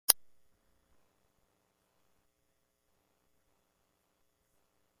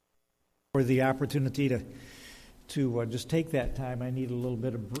for the opportunity to just take that time. I need a little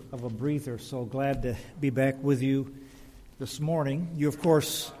bit of a breather, so glad to be back with you this morning. You, of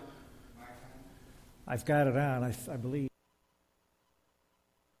course, I've got it on, I believe.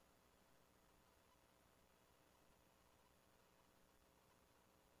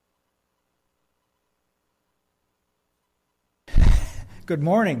 Good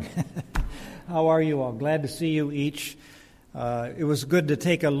morning. How are you all? Glad to see you each. It was good to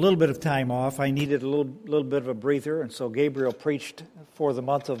take a little bit of time off. I needed a little bit of a breather, and so Gabriel preached for the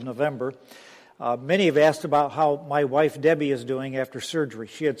month of November. Many have asked about how my wife Debbie is doing after surgery.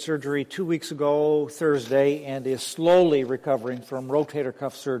 She had surgery 2 weeks ago, Thursday, and is slowly recovering from rotator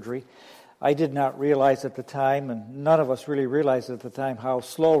cuff surgery. I did not realize at the time, and none of us really realized at the time, how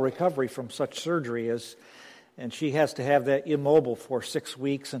slow recovery from such surgery is. And she has to have that immobile for 6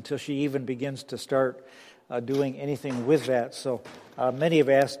 weeks until she even begins to start doing anything with that. So many have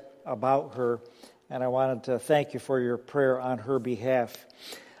asked about her, and I wanted to thank you for your prayer on her behalf.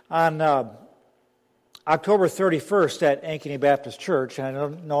 On October 31st at Ankeny Baptist Church, and I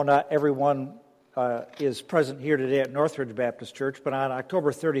know not everyone is present here today at Northridge Baptist Church, but on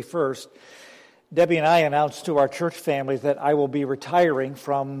October 31st, Debbie and I announced to our church family that I will be retiring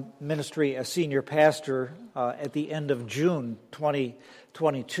from ministry as senior pastor at the end of June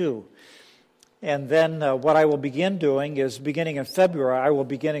 2022. And then what I will begin doing is, beginning in February, I will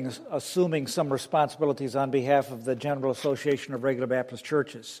begin assuming some responsibilities on behalf of the General Association of Regular Baptist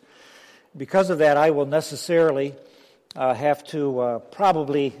Churches. Because of that, I will necessarily have to I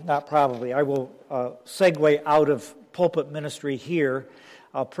will segue out of pulpit ministry here.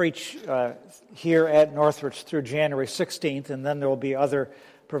 I'll preach here at Northridge through January 16th, and then there will be other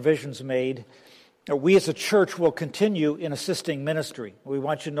provisions made. We as a church will continue in assisting ministry. We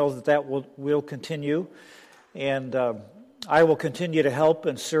want you to know that will continue, and I will continue to help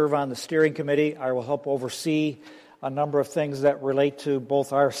and serve on the steering committee. I will help oversee a number of things that relate to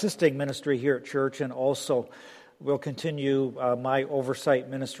both our assisting ministry here at church, and also will continue my oversight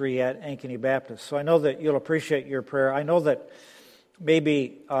ministry at Ankeny Baptist. So I know that you'll appreciate your prayer. I know that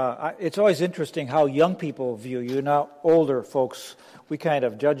maybe it's always interesting how young people view you. Now, older folks, we kind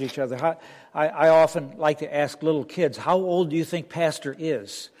of judge each other. I often like to ask little kids, how old do you think Pastor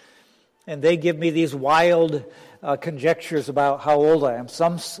is? And they give me these wild conjectures about how old I am.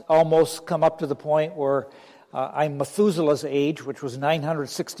 Some almost come up to the point where I'm Methuselah's age, which was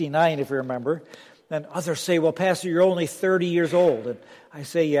 969, if you remember. Then others say, well, Pastor, you're only 30 years old. And I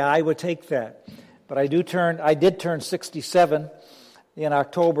say, yeah, I would take that. But I did turn 67 in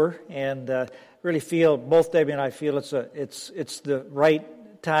October, and really feel, both Debbie and I feel it's the right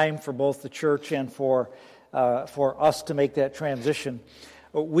time for both the church and for us to make that transition.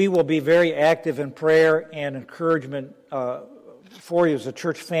 We will be very active in prayer and encouragement for you as a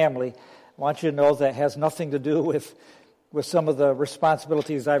church family. I want you to know that has nothing to do with some of the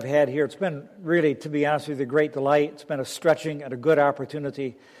responsibilities I've had here. It's been really, to be honest with you, a great delight. It's been a stretching and a good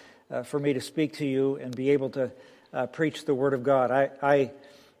opportunity for me to speak to you and be able to preach the Word of God.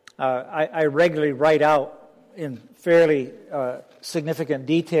 I regularly write out in fairly significant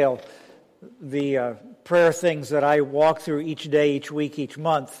detail the prayer things that I walk through each day, each week, each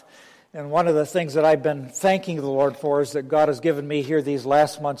month. And one of the things that I've been thanking the Lord for is that God has given me here these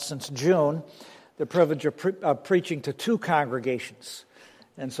last months since June the privilege of preaching to 2 congregations.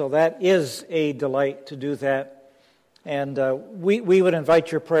 And so that is a delight to do that. And we would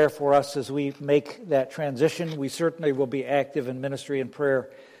invite your prayer for us as we make that transition. We certainly will be active in ministry and prayer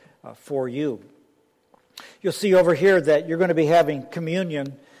for you. You'll see over here that you're going to be having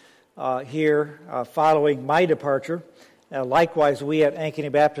communion here following my departure. Likewise, we at Ankeny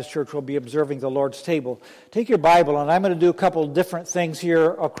Baptist Church will be observing the Lord's table. Take your Bible, and I'm going to do a couple different things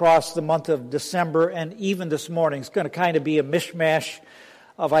here across the month of December, and even this morning. It's going to kind of be a mishmash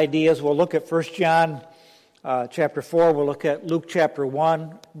of ideas. We'll look at 1 John chapter 4. We'll look at Luke chapter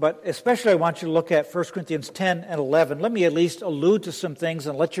 1. But especially I want you to look at 1 Corinthians 10 and 11. Let me at least allude to some things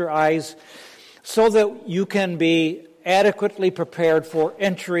and let your eyes, so that you can be adequately prepared for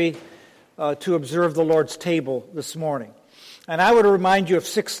entry to observe the Lord's table this morning. And I would remind you of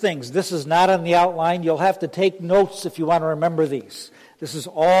 6 things. This is not on the outline. You'll have to take notes if you want to remember these. This is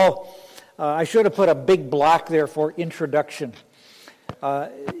all, I should have put a big block there for introduction.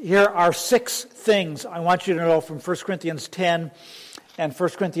 Here are 6 things I want you to know from 1 Corinthians 10 and 1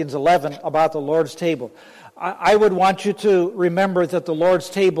 Corinthians 11 about the Lord's table. I would want you to remember that the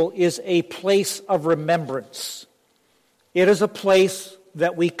Lord's table is a place of remembrance. It is a place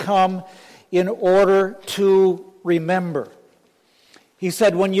that we come in order to remember. He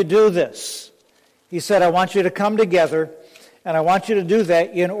said, when you do this, he said, I want you to come together And I want you to do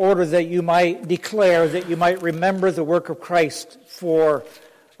that in order that you might declare, that you might remember the work of Christ for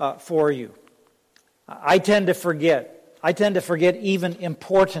you. I tend to forget. I tend to forget even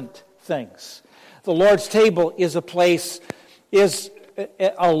important things. The Lord's table is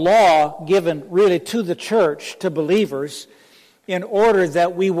a law given really to the church, to believers, in order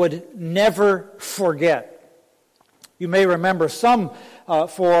that we would never forget. You may remember some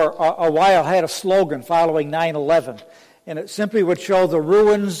for a while had a slogan following 9/11, and it simply would show the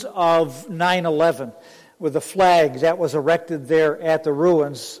ruins of 9/11 with a flag that was erected there at the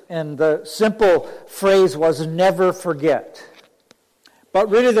ruins, and the simple phrase was, "Never forget." But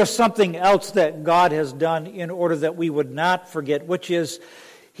really there's something else that God has done in order that we would not forget, which is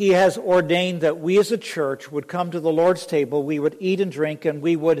He has ordained that we as a church would come to the Lord's table, we would eat and drink, and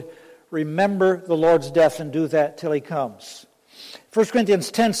we would remember the Lord's death and do that till He comes. 1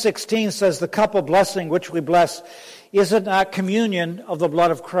 Corinthians 10:16 says, "The cup of blessing which we bless, is it not communion of the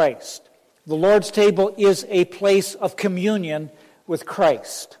blood of Christ?" The Lord's table is a place of communion with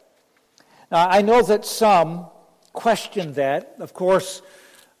Christ. Now, I know that some question that. Of course,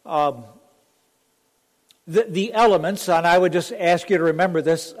 the elements, and I would just ask you to remember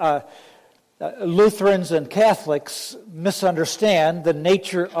this, Lutherans and Catholics misunderstand the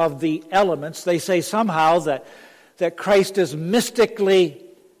nature of the elements. They say somehow that Christ is mystically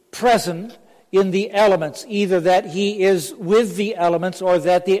present in the elements, either that He is with the elements or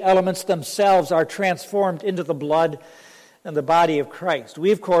that the elements themselves are transformed into the blood and the body of Christ.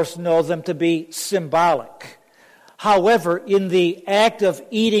 We, of course, know them to be symbolic. However, in the act of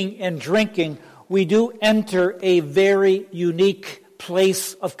eating and drinking, we do enter a very unique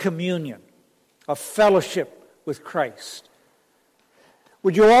place of communion, of fellowship with Christ.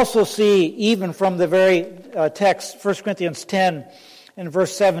 Would you also see, even from the very text, 1 Corinthians 10 and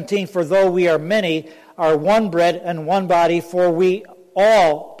verse 17, "For though we are many, are one bread and one body, for we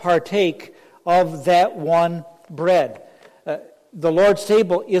all partake of that one bread." The Lord's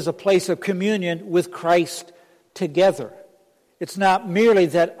table is a place of communion with Christ together. It's not merely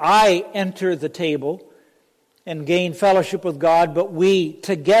that I enter the table and gain fellowship with God, but we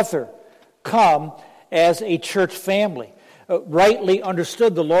together come as a church family. Rightly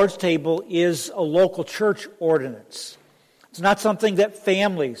understood, the Lord's table is a local church ordinance. It's not something that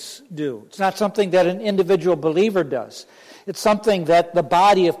families do. It's not something that an individual believer does. It's something that the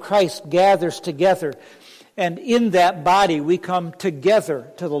body of Christ gathers together, and in that body we come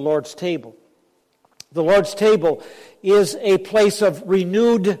together to the Lord's table. The Lord's table is a place of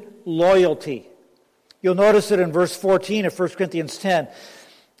renewed loyalty. You'll notice it in verse 14 of 1 Corinthians 10.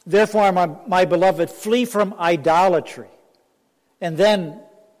 "Therefore, my beloved, flee from idolatry." And then,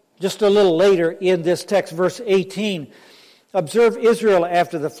 just a little later in this text, verse 18, "Observe Israel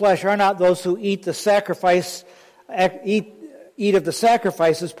after the flesh. Are not those who eat of the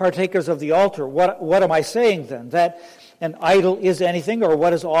sacrifices partakers of the altar?" What am I saying then? That an idol is anything, or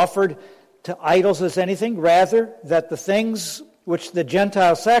what is offered to idols is anything? Rather, that the things which the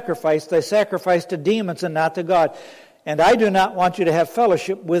Gentiles sacrifice, they sacrifice to demons and not to God. And I do not want you to have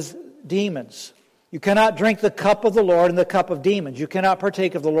fellowship with demons. You cannot drink the cup of the Lord and the cup of demons. You cannot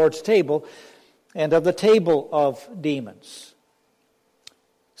partake of the Lord's table and of the table of demons.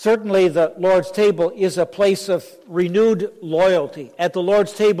 Certainly, the Lord's table is a place of renewed loyalty. At the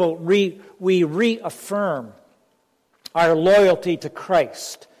Lord's table, we reaffirm our loyalty to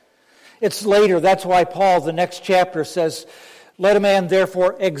Christ. It's later, that's why Paul, the next chapter, says, "Let a man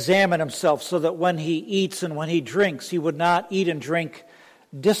therefore examine himself, so that when he eats and when he drinks, he would not eat and drink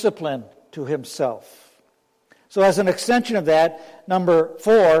discipline to himself." So as an extension of that, number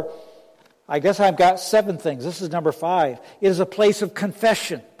 4, I guess I've got 7 things. This is number 5. It is a place of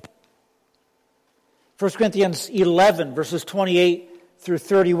confession. 1 Corinthians 11, verses 28 through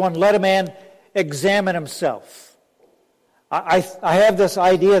 31, "Let a man examine himself." I have this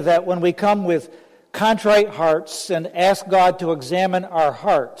idea that when we come with contrite hearts and ask God to examine our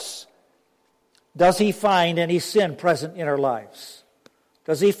hearts, does He find any sin present in our lives?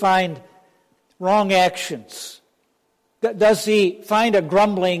 Does He find wrong actions? Does He find a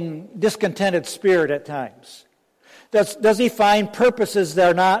grumbling, discontented spirit at times? Does He find purposes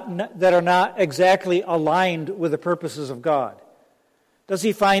that are not exactly aligned with the purposes of God? Does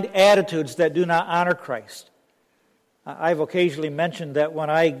He find attitudes that do not honor Christ? I've occasionally mentioned that when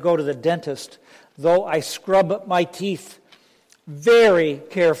I go to the dentist, though I scrub my teeth very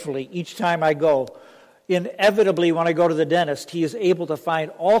carefully each time I go, inevitably when I go to the dentist, he is able to find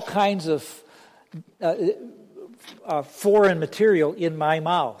all kinds of foreign material in my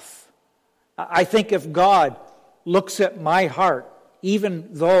mouth. I think if God looks at my heart, even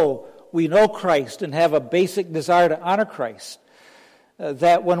though we know Christ and have a basic desire to honor Christ,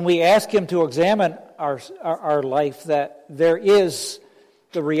 that when we ask Him to examine our life, that there is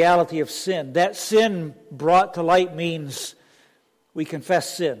the reality of sin. That sin brought to light means we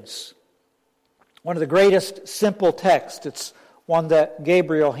confess sins. One of the greatest simple texts, it's one that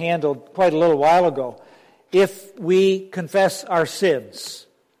Gabriel handled quite a little while ago. If we confess our sins,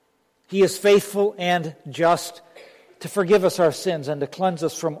 He is faithful and just to forgive us our sins and to cleanse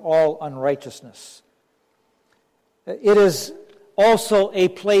us from all unrighteousness. It is also a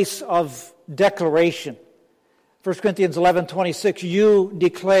place of declaration. 1 Corinthians 11:26, you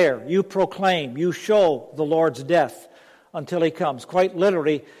declare, you proclaim, you show the Lord's death until He comes. Quite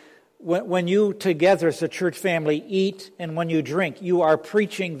literally, when you together as a church family eat and when you drink, you are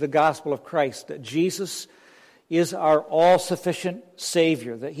preaching the gospel of Christ, that Jesus is our all-sufficient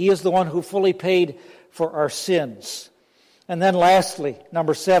Savior, that He is the one who fully paid for our sins. And then lastly,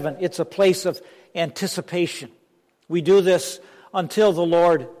 number 7, it's a place of anticipation. We do this until the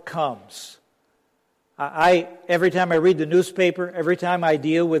Lord comes. Every time I read the newspaper, every time I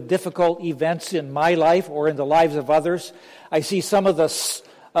deal with difficult events in my life or in the lives of others, I see some of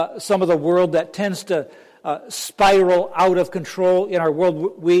the world that tends to spiral out of control in our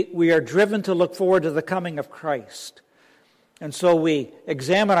world. We are driven to look forward to the coming of Christ. And so we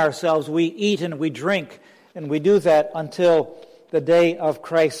examine ourselves, we eat and we drink, and we do that until the day of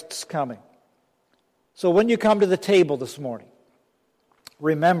Christ's coming. So when you come to the table this morning,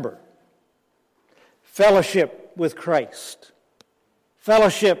 remember, fellowship with Christ.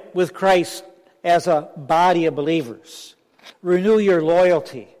 Fellowship with Christ as a body of believers. Renew your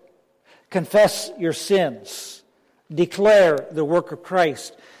loyalty. Confess your sins. Declare the work of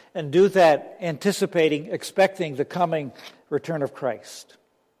Christ. And do that anticipating, expecting the coming return of Christ.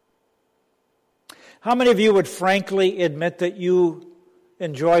 How many of you would frankly admit that you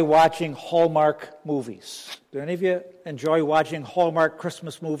enjoy watching Hallmark movies? Do any of you enjoy watching Hallmark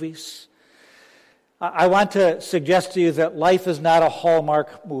Christmas movies? I want to suggest to you that life is not a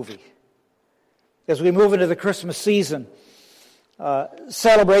Hallmark movie. As we move into the Christmas season,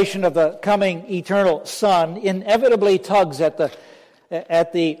 celebration of the coming eternal Son inevitably tugs at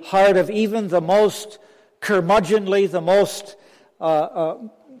the heart of even the most curmudgeonly, the most bah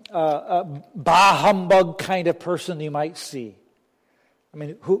humbug kind of person you might see. I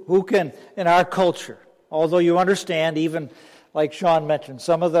mean, who can, in our culture, although you understand, even like Sean mentioned,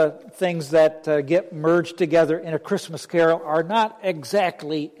 some of the things that get merged together in a Christmas carol are not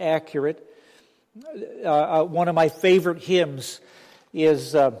exactly accurate. One of my favorite hymns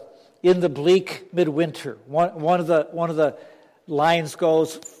is "In the Bleak Midwinter." One of the lines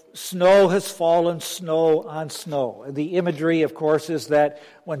goes, "Snow has fallen, snow on snow." And the imagery, of course, is that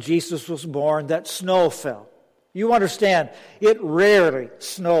when Jesus was born, that snow fell. You understand, it rarely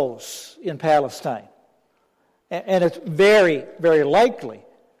snows in Palestine. And it's very, very likely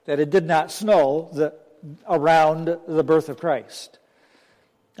that it did not snow around the birth of Christ.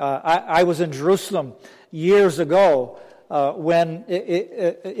 I was in Jerusalem years ago when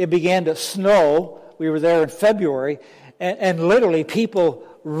it began to snow. We were there in February, and literally people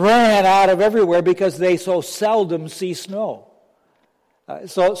ran out of everywhere because they so seldom see snow.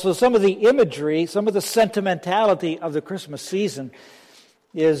 So some of the imagery, some of the sentimentality of the Christmas season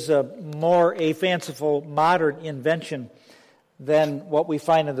is more a fanciful modern invention than what we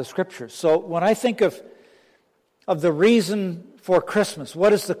find in the Scriptures. So when I think of the reason for Christmas,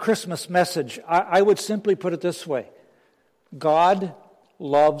 what is the Christmas message? I would simply put it this way: God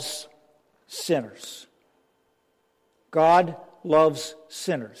loves sinners. God loves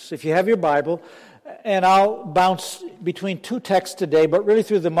sinners. If you have your Bible, and I'll bounce between two texts today, but really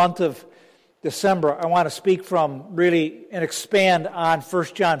through the month of December, I want to speak from really and expand on 1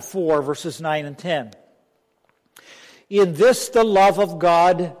 John 4, verses 9 and 10. In this the love of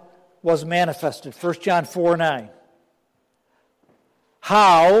God was manifested. 1 John 4, 9.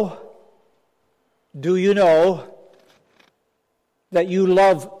 How do you know that you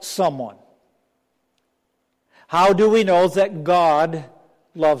love someone? How do we know that God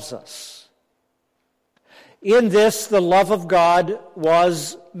loves us? In this, the love of God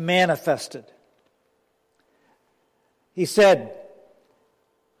was manifested. He said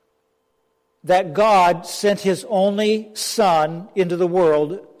that God sent His only Son into the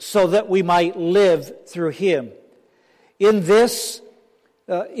world so that we might live through Him. In this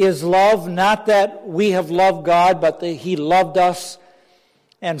is love, not that we have loved God, but that He loved us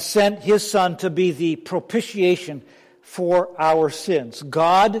and sent His Son to be the propitiation for our sins.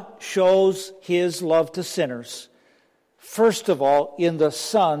 God shows His love to sinners, first of all, in the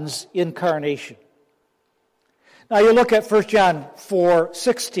Son's incarnation. Now you look at 1 John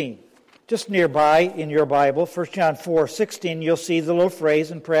 4:16. just nearby in your Bible, 1 John 4:16, you'll see the little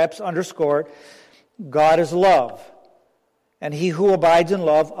phrase, and perhaps underscore it, God is love. And he who abides in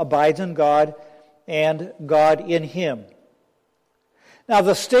love abides in God, and God in him. Now,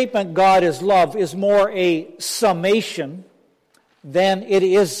 the statement God is love is more a summation than it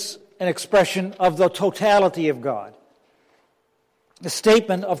is an expression of the totality of God. The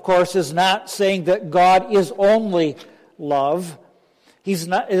statement, of course, is not saying that God is only love.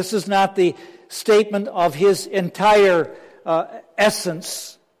 This is not the statement of his entire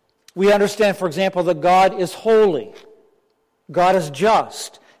essence. We understand, for example, that God is holy. God is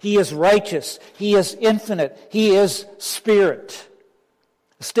just. He is righteous. He is infinite. He is spirit.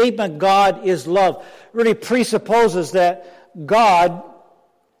 The statement God is love really presupposes that God,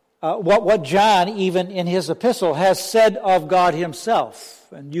 what John, even in his epistle, has said of God himself.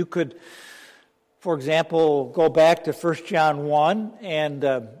 And you could, for example, go back to 1 John 1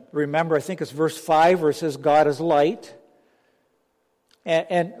 and remember, I think it's verse 5 where it says God is light.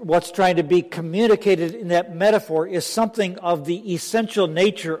 And what's trying to be communicated in that metaphor is something of the essential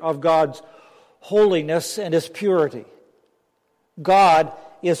nature of God's holiness and his purity. God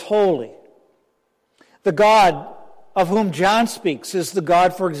is holy. The God of whom John speaks is the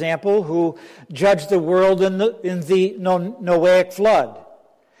God, for example, who judged the world in the Noahic flood.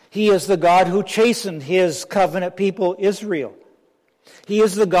 He is the God who chastened his covenant people, Israel. He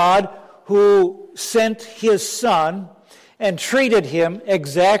is the God who sent his Son and treated him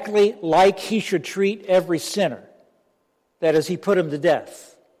exactly like he should treat every sinner. That is, he put him to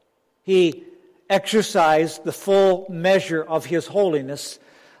death. He exercised the full measure of his holiness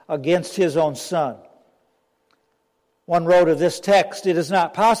against his own Son. One wrote of this text, it is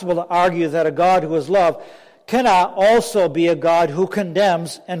not possible to argue that a God who is love cannot also be a God who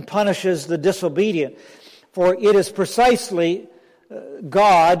condemns and punishes the disobedient, for it is precisely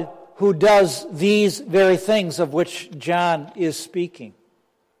God who does these very things of which John is speaking.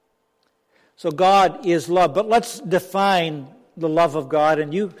 So God is love. But let's define the love of God.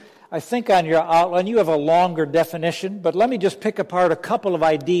 And I think on your outline you have a longer definition, but let me just pick apart a couple of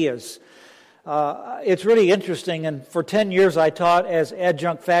ideas. It's really interesting, and for 10 years I taught as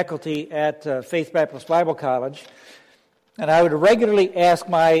adjunct faculty at Faith Baptist Bible College, and I would regularly ask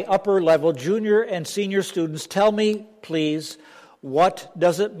my upper-level junior and senior students, tell me, please, what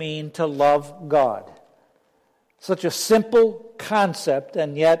does it mean to love God? Such a simple concept,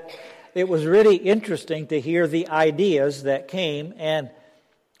 and yet it was really interesting to hear the ideas that came and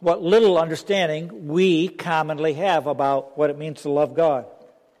what little understanding we commonly have about what it means to love God.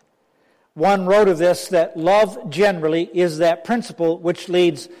 One wrote of this that love generally is that principle which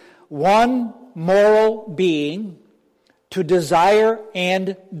leads one moral being to desire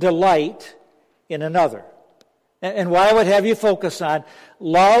and delight in another. And what I would have you focus on,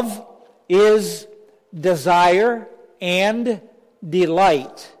 love is desire and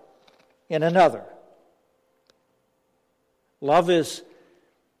delight in another. Love is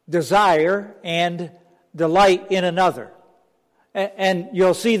desire and delight in another. And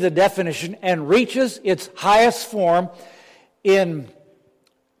you'll see the definition, and reaches its highest form in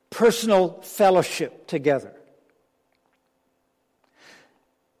personal fellowship together.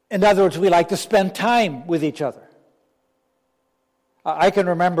 In other words, we like to spend time with each other. I can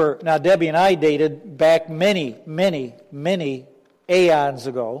remember, now Debbie and I dated back many aeons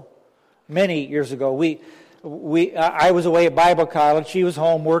ago, many years ago. I was away at Bible college, she was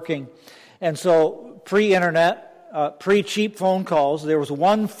home working, and so pre-internet, pre-cheap phone calls, there was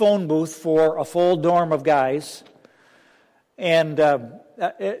one phone booth for a full dorm of guys, and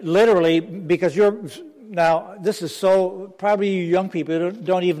literally, because now this is so, probably you young people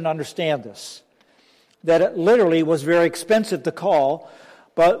don't even understand this, that it literally was very expensive to call,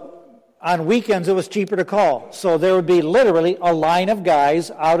 but on weekends it was cheaper to call. So there would be literally a line of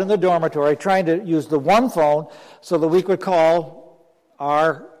guys out in the dormitory trying to use the one phone so that we could call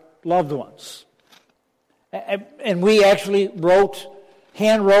our loved ones. And we actually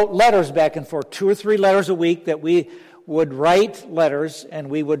hand-wrote letters back and forth, 2 or 3 letters a week that we would write letters and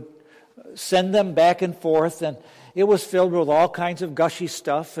we would send them back and forth. And it was filled with all kinds of gushy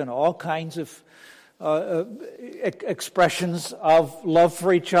stuff and all kinds of expressions of love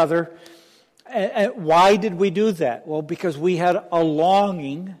for each other. And why did we do that? Well, because we had a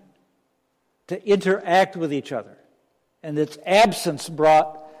longing to interact with each other. And its absence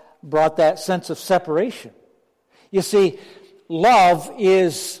brought that sense of separation. You see, love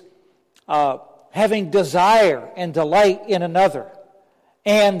is having desire and delight in another,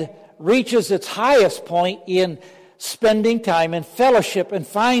 and reaches its highest point in spending time in fellowship and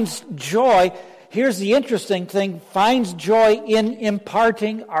finds joy here's the interesting thing, finds joy in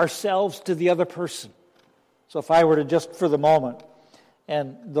imparting ourselves to the other person. So if I were to just for the moment,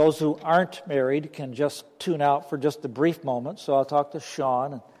 and those who aren't married can just tune out for just a brief moment, so I'll talk to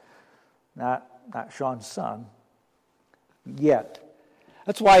Sean, and not Sean's son, yet.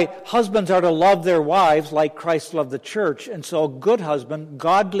 That's why husbands are to love their wives like Christ loved the church. And so a good husband,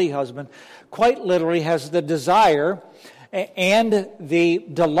 godly husband, quite literally has the desire and the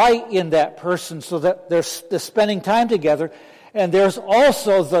delight in that person so that they're spending time together. And there's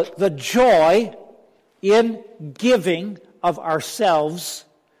also the joy in giving of ourselves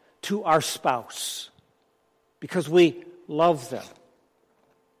to our spouse because we love them.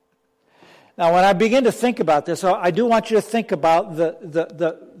 Now, when I begin to think about this, I do want you to think about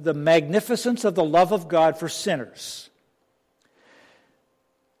the magnificence of the love of God for sinners.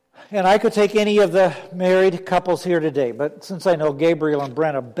 And I could take any of the married couples here today, but since I know Gabriel and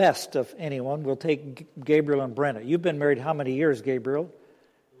Brenna best of anyone, we'll take Gabriel and Brenna. You've been married how many years, Gabriel?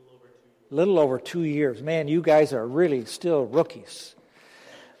 A little over 2 years. Man, you guys are really still rookies.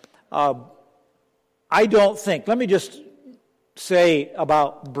 I don't think, let me just say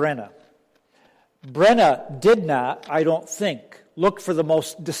about Brenna. Brenna did not, I don't think, look for the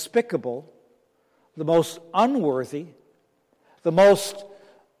most despicable, the most unworthy, the most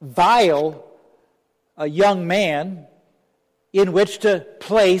vile young man in which to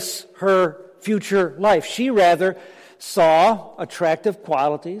place her future life. She rather saw attractive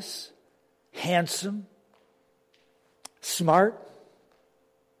qualities, handsome, smart,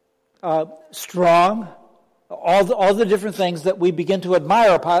 strong, all the different things that we begin to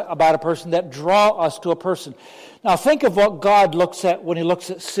admire about a person that draw us to a person. Now think of what God looks at when He looks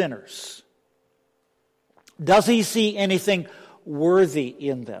at sinners. Does He see anything worthy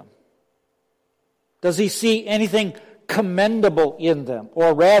in them? Does He see anything commendable in them?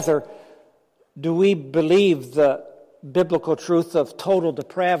 Or rather, do we believe the biblical truth of total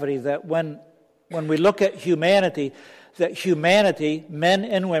depravity, that when we look at humanity, that humanity, men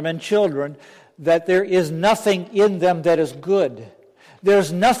and women, children, that there is nothing in them that is good.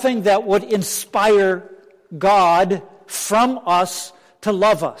 There's nothing that would inspire God from us to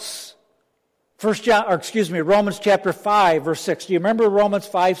love us. Romans chapter 5, verse 6. Do you remember Romans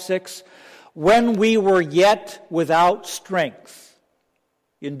 5, 6? When we were yet without strength,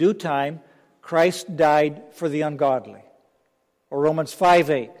 in due time, Christ died for the ungodly. Or Romans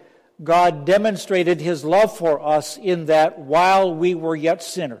 5, 8. God demonstrated His love for us in that while we were yet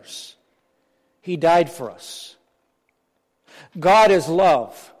sinners, He died for us. God is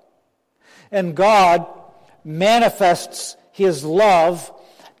love. And God manifests His love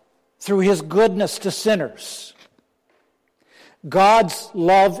through His goodness to sinners. God's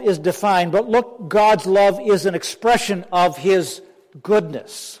love is defined, but look, God's love is an expression of His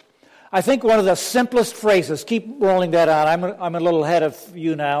goodness. I think one of the simplest phrases, keep rolling that on, I'm a little ahead of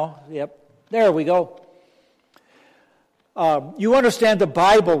you now. Yep, there we go. You understand the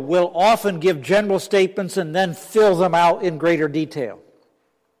Bible will often give general statements and then fill them out in greater detail.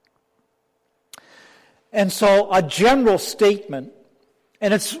 And so a general statement,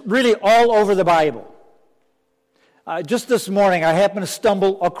 and it's really all over the Bible. Just this morning, I happened to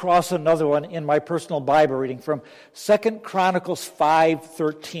stumble across another one in my personal Bible reading from 2 Chronicles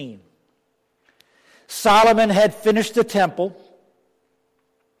 5:13. Solomon had finished the temple.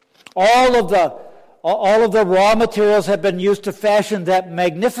 All of the raw materials had been used to fashion that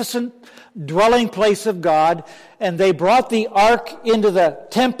magnificent dwelling place of God, and they brought the ark into the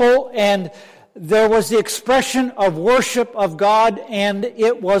temple, and there was the expression of worship of God, and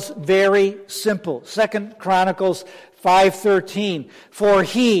it was very simple. 2 Chronicles 5:13. For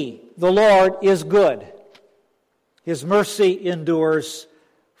He, the Lord, is good. His mercy endures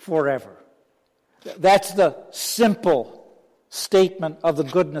forever. That's the simple statement of the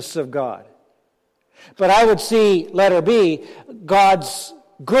goodness of God. But I would see, letter B, God's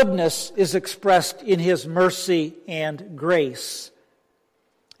goodness is expressed in His mercy and grace.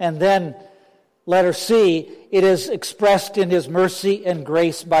 And then, letter C, it is expressed in His mercy and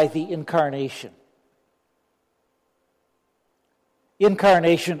grace by the incarnation.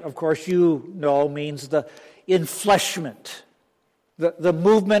 Incarnation, of course, you know, means the enfleshment, the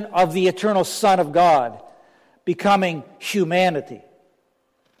movement of the eternal Son of God becoming humanity.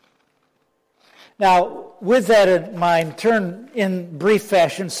 Now, with that in mind, turn in brief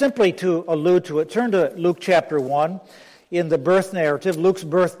fashion, simply to allude to it, turn to Luke chapter 1 in the birth narrative, Luke's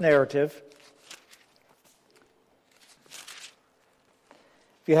birth narrative.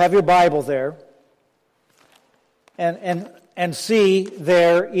 If you have your Bible there, and see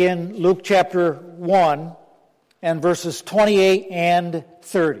there in Luke chapter 1 and verses 28 and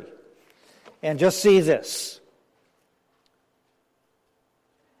 30. And just see this.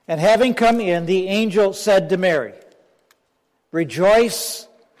 And having come in, the angel said to Mary, "Rejoice,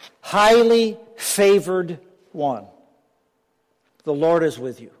 highly favored one. The Lord is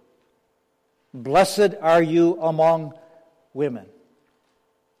with you. Blessed are you among women."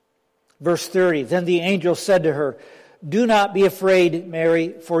 Verse 30, then the angel said to her, "Do not be afraid,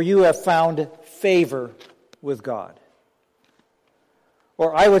 Mary, for you have found favor with God."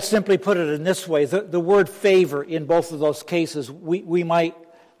 Or I would simply put it in this way. The word favor in both of those cases, we might,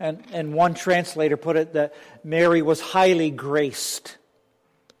 and one translator put it that Mary was highly graced.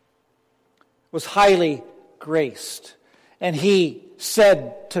 Was highly graced. And he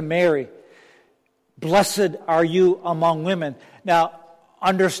said to Mary, "Blessed are you among women." Now,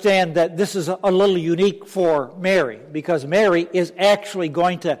 understand that this is a little unique for Mary, because Mary is actually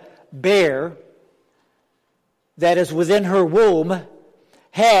going to bear, that is within her womb,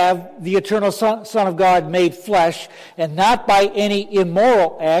 have the eternal Son of God made flesh, and not by any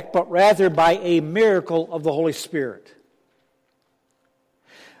immoral act, but rather by a miracle of the Holy Spirit.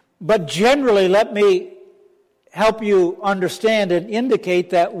 But generally, let me help you understand and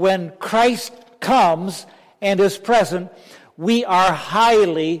indicate that when Christ comes and is present, we are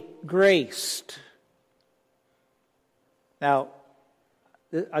highly graced. Now,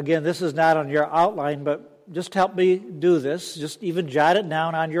 again, this is not on your outline, but just help me do this. Just even jot it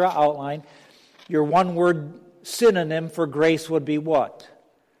down on your outline. Your one-word synonym for grace would be what?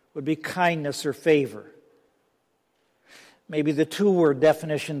 Would be kindness or favor. Maybe the two-word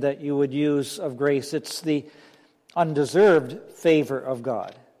definition that you would use of grace, it's the undeserved favor of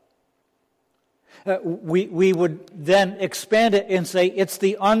God. We would then expand it and say it's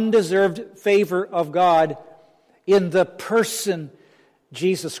the undeserved favor of God in the person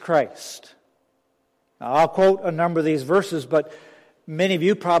Jesus Christ. Now, I'll quote a number of these verses, but many of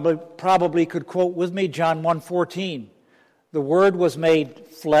you probably could quote with me John 1:14. The Word was made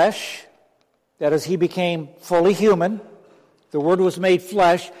flesh, that is, He became fully human. The Word was made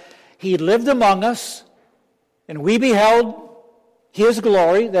flesh. He lived among us, and we beheld His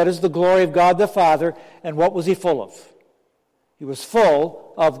glory, that is the glory of God the Father. And what was He full of? He was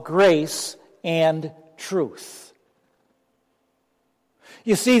full of grace and truth.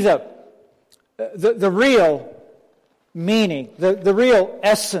 You see, the real meaning, the real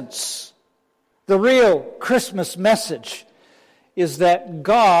essence, the real Christmas message is that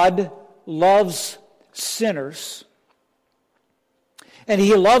God loves sinners. And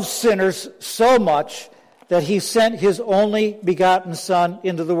He loves sinners so much that He sent His only begotten Son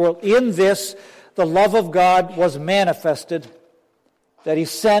into the world. In this, the love of God was manifested, that He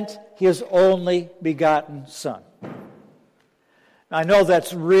sent His only begotten Son. I know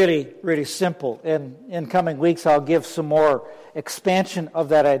that's really, really simple. And in coming weeks, I'll give some more expansion of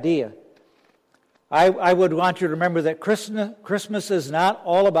that idea. I would want you to remember that Christmas is not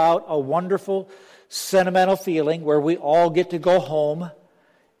all about a wonderful, sentimental feeling where we all get to go home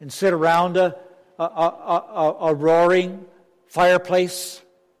and sit around a roaring fireplace,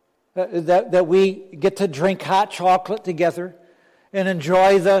 that we get to drink hot chocolate together and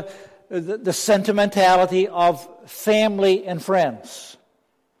enjoy the sentimentality of family and friends.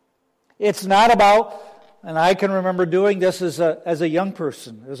 It's not about, and I can remember doing this as a young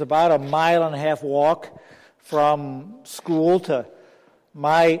person. It was about a 1.5 mile walk from school to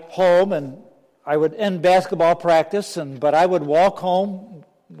my home, and I would end basketball practice, but I would walk home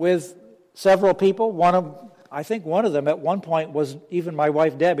with several people. I think one of them at one point was even my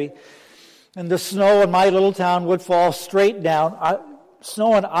wife Debbie. And the snow in my little town would fall straight down.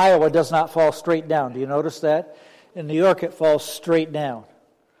 Snow in Iowa does not fall straight down. Do you notice that? In New York, it falls straight down.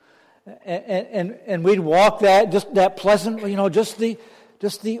 And we'd walk just that pleasant, just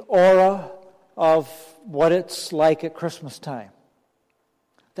the aura of what it's like at Christmas time.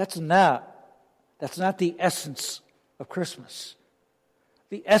 That's not the essence of Christmas.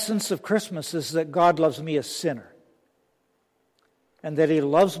 The essence of Christmas is that God loves me a sinner. And that He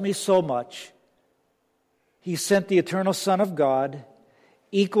loves me so much, He sent the eternal Son of God,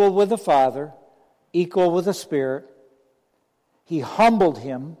 equal with the Father, equal with the Spirit. He humbled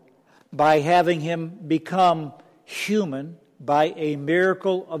Him by having Him become human by a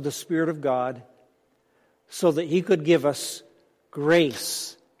miracle of the Spirit of God, so that He could give us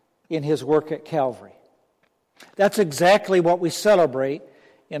grace in His work at Calvary. That's exactly what we celebrate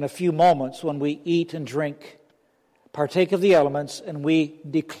in a few moments when we eat and drink, partake of the elements, and we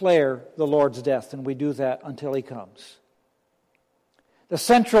declare the Lord's death, and we do that until He comes. The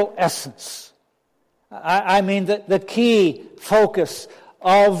central essence, the key focus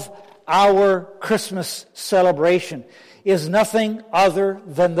of our Christmas celebration is nothing other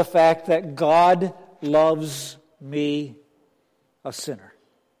than the fact that God loves me, a sinner.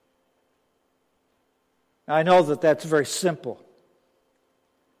 I know that that's very simple.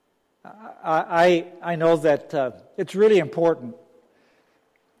 I know that it's really important.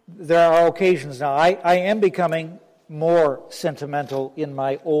 There are occasions now. I am becoming more sentimental in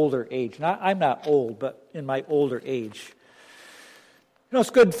my older age. Now, I'm not old, but in my older age. You know, it's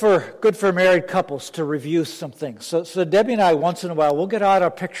good for married couples to review some things. So Debbie and I, once in a while, we'll get out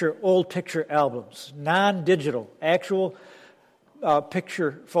our old picture albums, non-digital, actual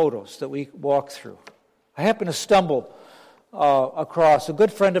picture photos that we walk through. I happened to stumble across, a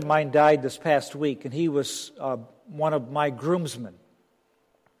good friend of mine died this past week, and he was one of my groomsmen.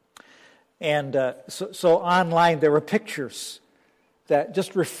 And so online there were pictures that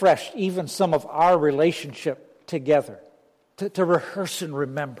just refreshed even some of our relationship together, to rehearse and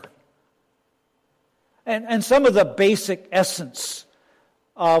remember. And some of the basic essence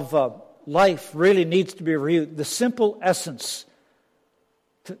of life really needs to be reviewed. The simple essence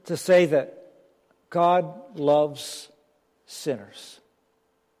to say that God loves sinners.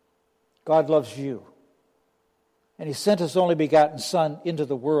 God loves you. And He sent His only begotten Son into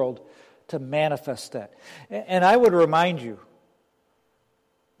the world to manifest that. And I would remind you,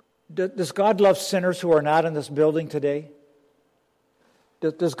 does God love sinners who are not in this building today?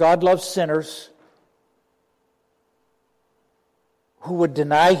 Does God love sinners who would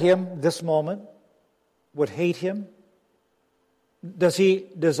deny Him this moment, would hate Him? Does He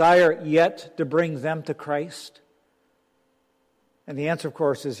desire yet to bring them to Christ? And the answer, of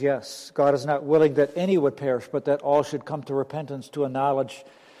course, is yes. God is not willing that any would perish, but that all should come to repentance, to a knowledge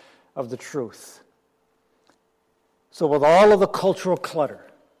of the truth. So with all of the cultural clutter,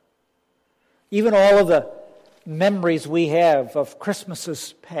 even all of the memories we have of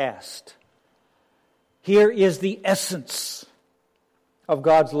Christmases past, here is the essence of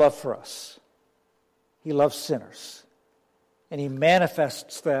God's love for us. He loves sinners. And He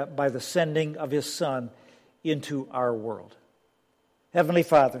manifests that by the sending of His Son into our world. Heavenly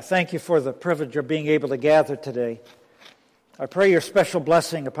Father, thank You for the privilege of being able to gather today. I pray Your special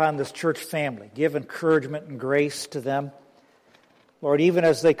blessing upon this church family. Give encouragement and grace to them. Lord, even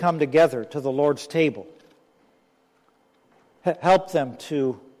as they come together to the Lord's table, help them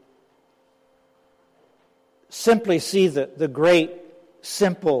to simply see the great,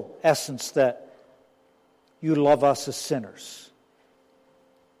 simple essence that You love us as sinners.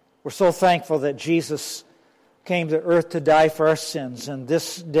 We're so thankful that Jesus came to earth to die for our sins, and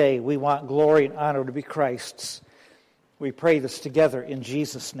this day we want glory and honor to be Christ's. We pray this together in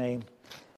Jesus' name.